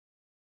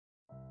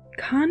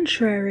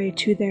Contrary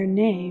to their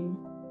name,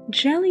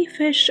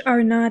 jellyfish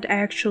are not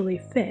actually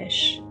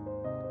fish.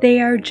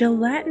 They are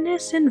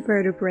gelatinous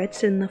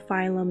invertebrates in the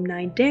phylum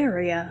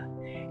Cnidaria,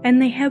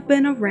 and they have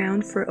been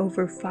around for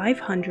over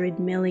 500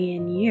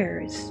 million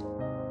years.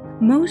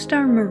 Most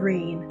are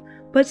marine,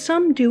 but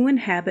some do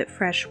inhabit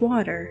fresh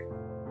water.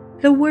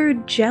 The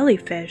word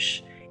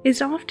jellyfish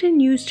is often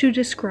used to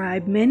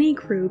describe many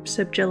groups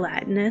of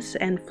gelatinous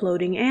and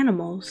floating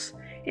animals,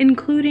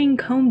 including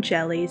comb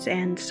jellies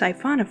and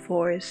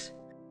siphonophores.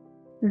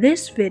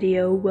 This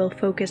video will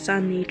focus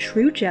on the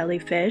true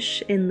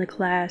jellyfish in the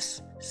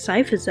class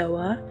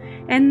Scyphozoa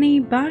and the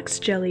box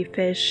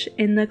jellyfish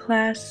in the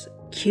class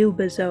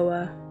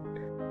Cubozoa.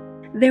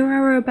 There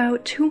are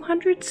about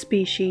 200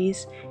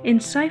 species in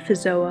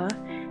Scyphozoa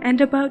and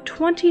about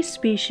 20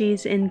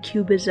 species in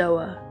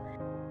Cubozoa.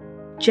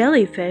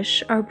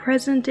 Jellyfish are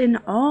present in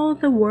all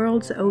the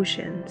world's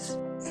oceans,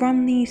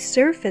 from the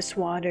surface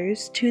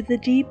waters to the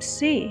deep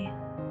sea.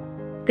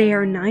 They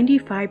are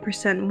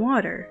 95%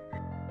 water.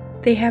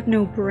 They have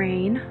no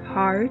brain,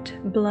 heart,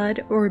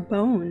 blood, or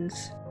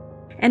bones.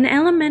 An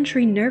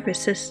elementary nervous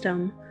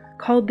system,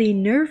 called the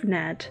nerve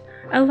net,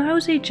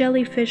 allows a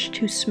jellyfish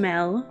to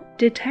smell,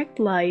 detect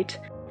light,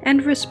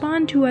 and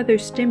respond to other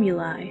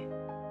stimuli.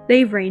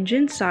 They range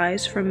in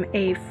size from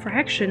a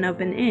fraction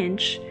of an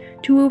inch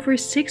to over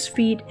 6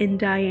 feet in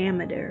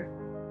diameter.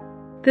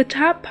 The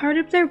top part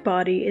of their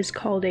body is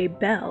called a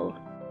bell.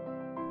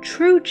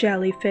 True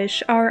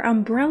jellyfish are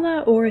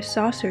umbrella or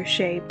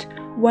saucer-shaped,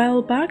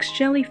 while box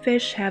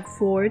jellyfish have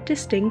 4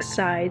 distinct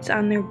sides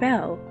on their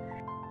bell.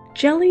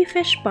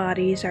 Jellyfish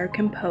bodies are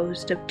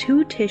composed of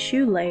 2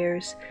 tissue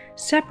layers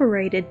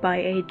separated by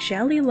a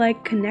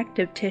jelly-like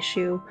connective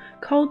tissue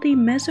called the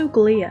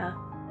mesoglia.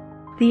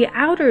 The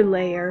outer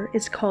layer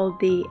is called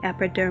the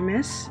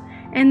epidermis,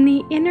 and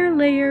the inner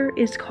layer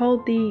is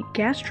called the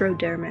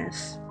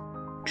gastrodermis.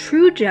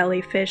 True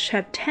jellyfish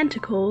have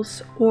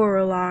tentacles,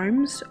 oral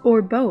arms,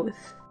 or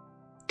both.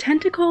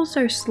 Tentacles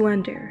are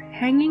slender,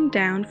 hanging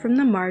down from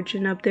the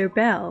margin of their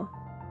bell.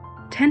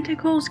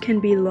 Tentacles can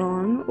be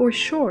long or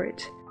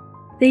short.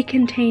 They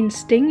contain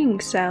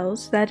stinging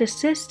cells that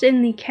assist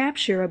in the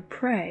capture of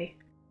prey.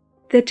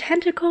 The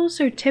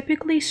tentacles are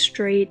typically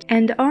straight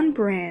and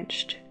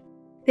unbranched.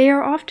 They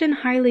are often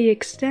highly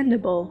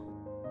extendable.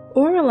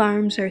 Oral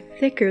arms are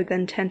thicker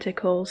than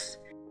tentacles.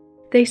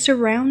 They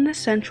surround the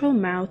central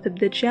mouth of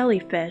the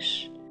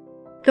jellyfish.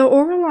 The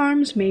oral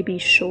arms may be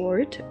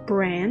short,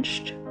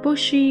 branched,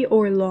 bushy,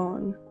 or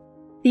long.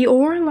 The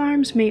oral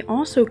arms may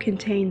also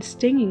contain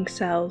stinging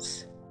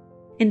cells.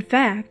 In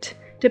fact,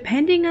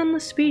 depending on the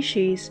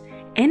species,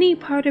 any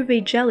part of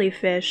a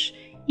jellyfish,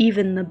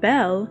 even the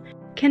bell,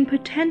 can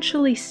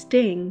potentially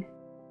sting.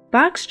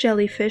 Box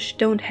jellyfish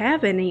don't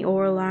have any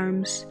oral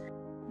arms.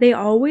 They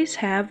always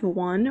have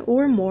 1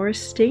 or more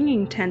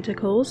stinging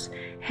tentacles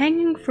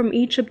hanging from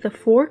each of the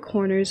 4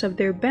 corners of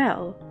their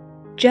bell.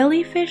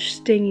 Jellyfish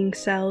stinging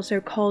cells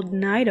are called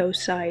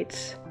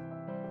cnidocytes.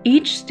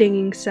 Each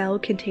stinging cell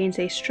contains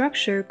a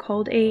structure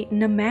called a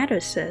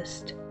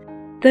nematocyst.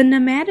 The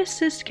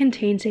nematocyst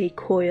contains a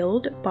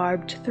coiled,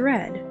 barbed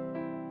thread.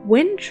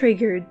 When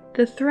triggered,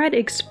 the thread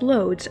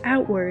explodes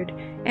outward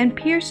and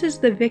pierces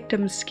the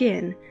victim's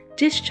skin,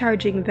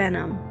 discharging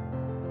venom.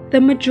 The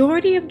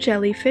majority of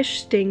jellyfish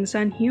stings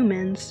on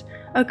humans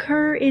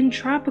occur in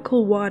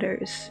tropical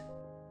waters.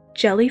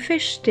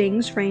 Jellyfish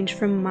stings range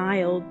from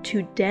mild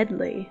to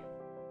deadly.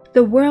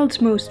 The world's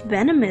most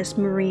venomous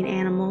marine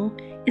animal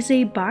is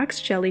a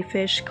box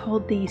jellyfish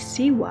called the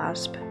sea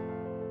wasp.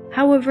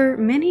 However,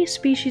 many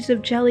species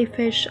of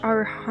jellyfish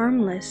are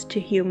harmless to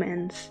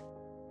humans.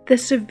 The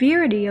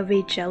severity of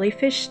a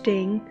jellyfish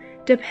sting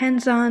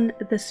depends on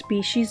the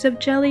species of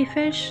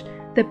jellyfish,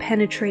 the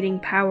penetrating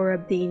power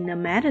of the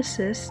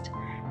nematocyst,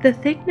 the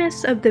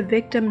thickness of the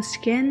victim's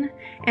skin,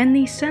 and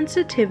the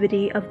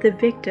sensitivity of the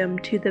victim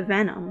to the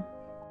venom.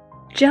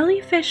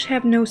 Jellyfish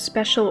have no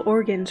special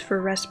organs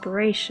for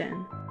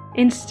respiration.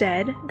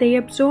 Instead, they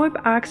absorb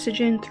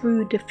oxygen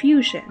through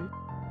diffusion.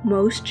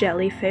 Most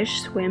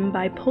jellyfish swim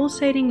by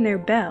pulsating their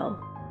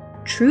bell.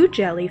 True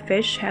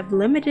jellyfish have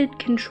limited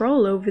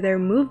control over their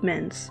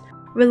movements,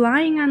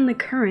 relying on the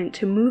current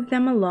to move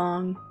them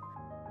along.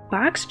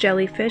 Box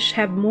jellyfish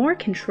have more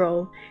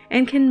control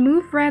and can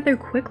move rather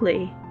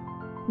quickly.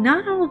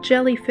 Not all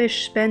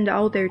jellyfish spend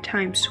all their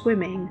time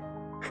swimming.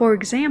 For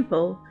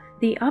example,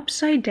 the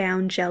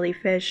upside-down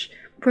jellyfish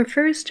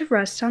prefers to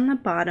rest on the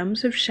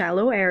bottoms of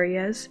shallow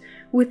areas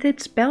with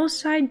its bell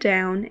side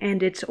down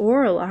and its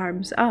oral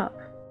arms up.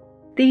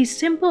 The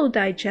simple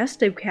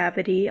digestive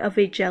cavity of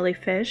a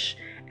jellyfish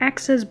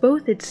acts as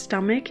both its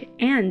stomach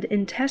and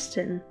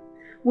intestine,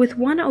 with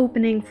one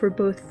opening for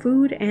both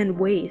food and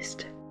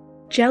waste.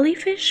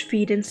 Jellyfish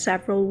feed in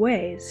several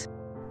ways.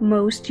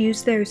 Most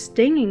use their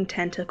stinging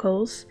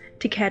tentacles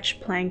to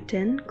catch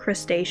plankton,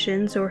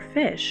 crustaceans, or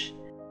fish.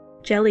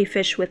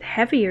 Jellyfish with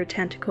heavier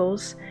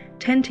tentacles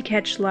tend to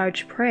catch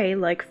large prey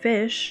like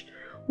fish,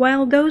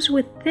 while those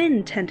with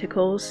thin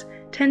tentacles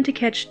tend to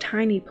catch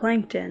tiny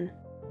plankton.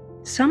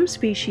 Some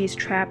species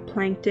trap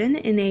plankton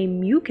in a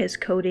mucus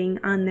coating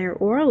on their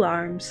oral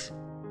arms.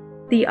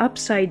 The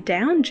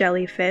upside-down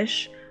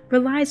jellyfish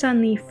relies on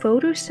the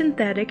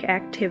photosynthetic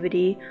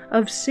activity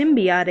of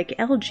symbiotic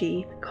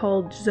algae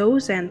called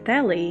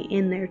zooxanthellae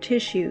in their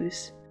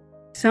tissues.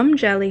 Some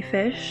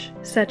jellyfish,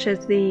 such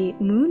as the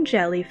moon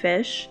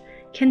jellyfish,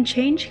 can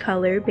change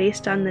color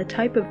based on the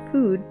type of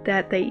food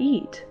that they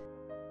eat.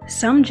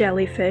 Some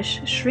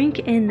jellyfish shrink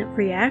in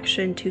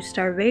reaction to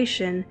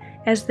starvation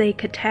as they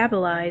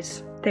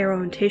catabolize their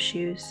own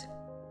tissues.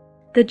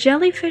 The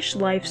jellyfish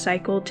life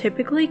cycle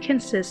typically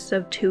consists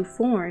of two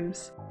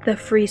forms, the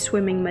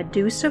free-swimming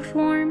medusa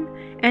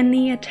form and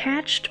the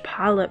attached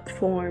polyp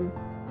form.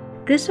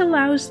 This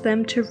allows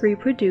them to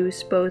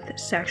reproduce both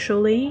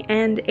sexually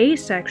and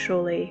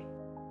asexually.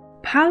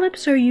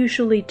 Polyps are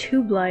usually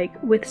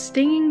tube-like with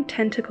stinging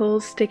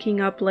tentacles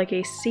sticking up like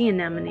a sea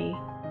anemone.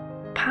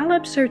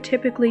 Polyps are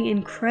typically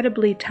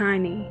incredibly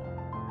tiny.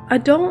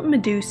 Adult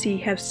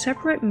medusae have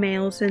separate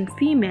males and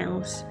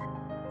females.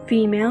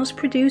 Females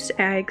produce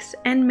eggs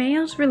and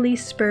males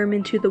release sperm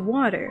into the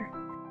water.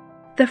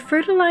 The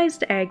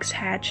fertilized eggs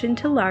hatch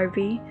into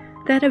larvae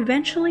that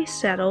eventually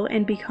settle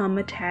and become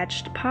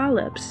attached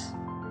polyps.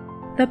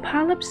 The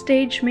polyp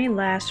stage may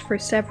last for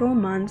several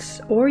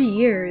months or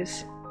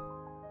years.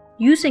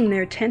 Using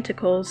their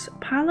tentacles,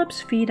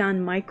 polyps feed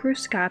on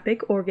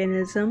microscopic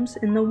organisms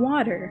in the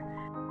water.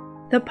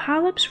 The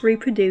polyps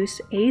reproduce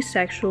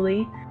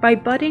asexually by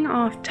budding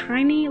off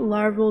tiny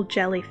larval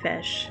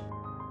jellyfish.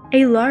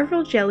 A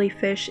larval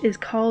jellyfish is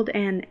called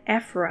an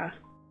ephra.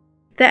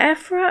 The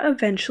ephra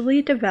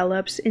eventually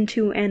develops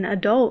into an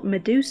adult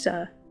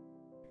medusa.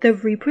 The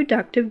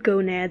reproductive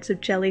gonads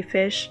of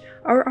jellyfish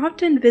are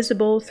often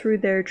visible through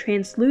their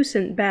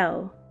translucent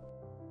bell.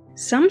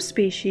 Some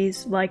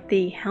species, like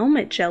the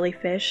helmet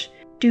jellyfish,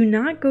 do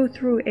not go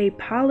through a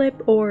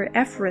polyp or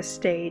ephra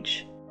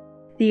stage.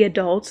 The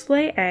adults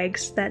lay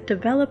eggs that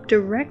develop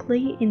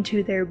directly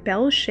into their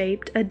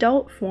bell-shaped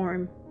adult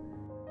form.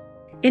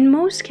 In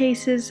most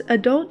cases,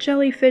 adult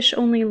jellyfish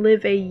only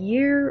live a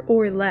year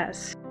or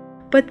less,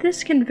 but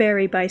this can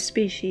vary by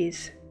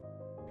species.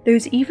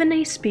 There's even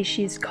a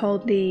species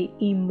called the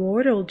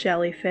immortal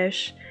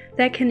jellyfish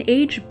that can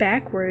age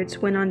backwards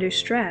when under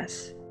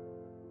stress.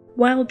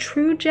 While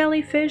true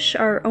jellyfish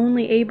are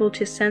only able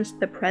to sense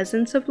the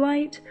presence of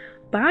light,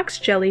 box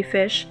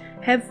jellyfish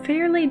have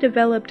fairly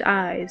developed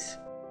eyes.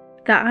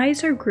 The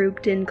eyes are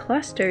grouped in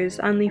clusters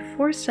on the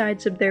four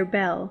sides of their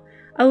bell,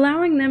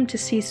 allowing them to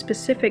see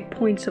specific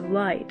points of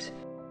light.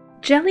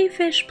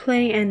 Jellyfish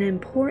play an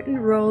important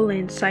role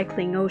in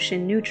cycling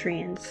ocean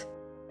nutrients.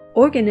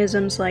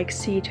 Organisms like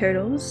sea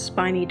turtles,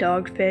 spiny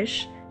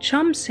dogfish,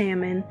 chum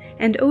salmon,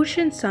 and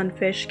ocean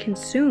sunfish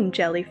consume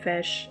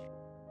jellyfish.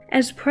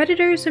 As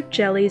predators of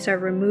jellies are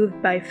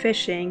removed by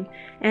fishing,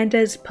 and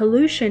as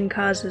pollution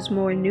causes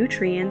more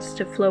nutrients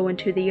to flow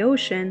into the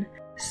ocean,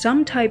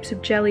 some types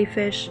of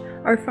jellyfish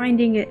are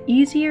finding it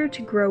easier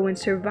to grow and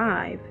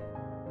survive.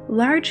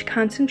 Large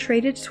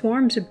concentrated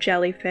swarms of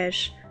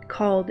jellyfish,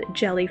 called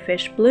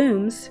jellyfish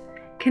blooms,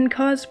 can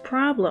cause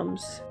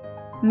problems.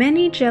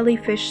 Many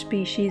jellyfish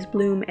species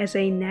bloom as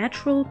a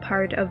natural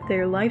part of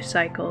their life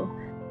cycle.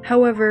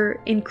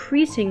 However,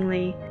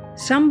 increasingly,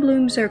 some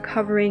blooms are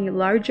covering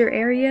larger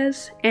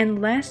areas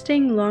and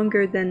lasting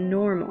longer than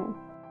normal.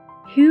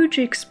 Huge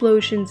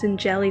explosions in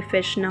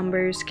jellyfish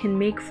numbers can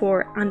make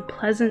for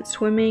unpleasant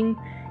swimming,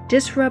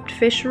 disrupt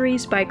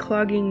fisheries by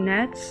clogging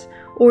nets,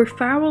 or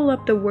foul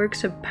up the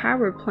works of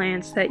power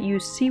plants that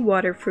use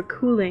seawater for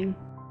cooling.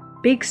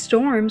 Big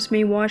storms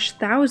may wash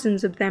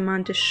thousands of them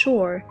onto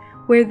shore,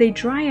 where they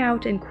dry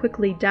out and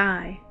quickly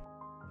die.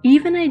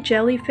 Even a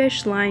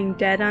jellyfish lying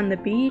dead on the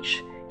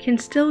beach can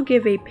still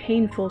give a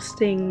painful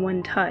sting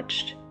when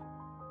touched.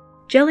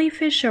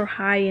 Jellyfish are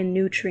high in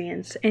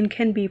nutrients and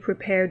can be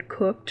prepared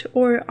cooked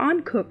or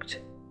uncooked.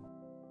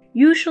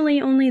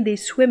 Usually only the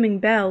swimming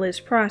bell is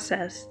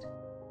processed,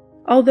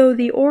 although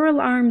the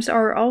oral arms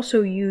are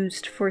also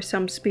used for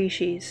some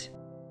species.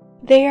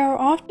 They are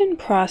often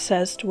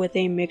processed with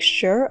a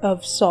mixture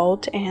of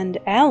salt and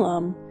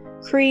alum,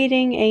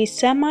 creating a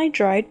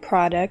semi-dried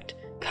product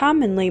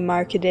commonly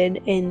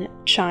marketed in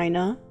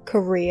China,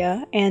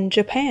 Korea, and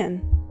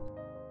Japan.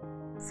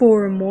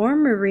 For more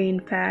marine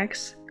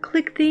facts,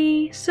 click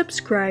the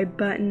subscribe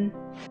button.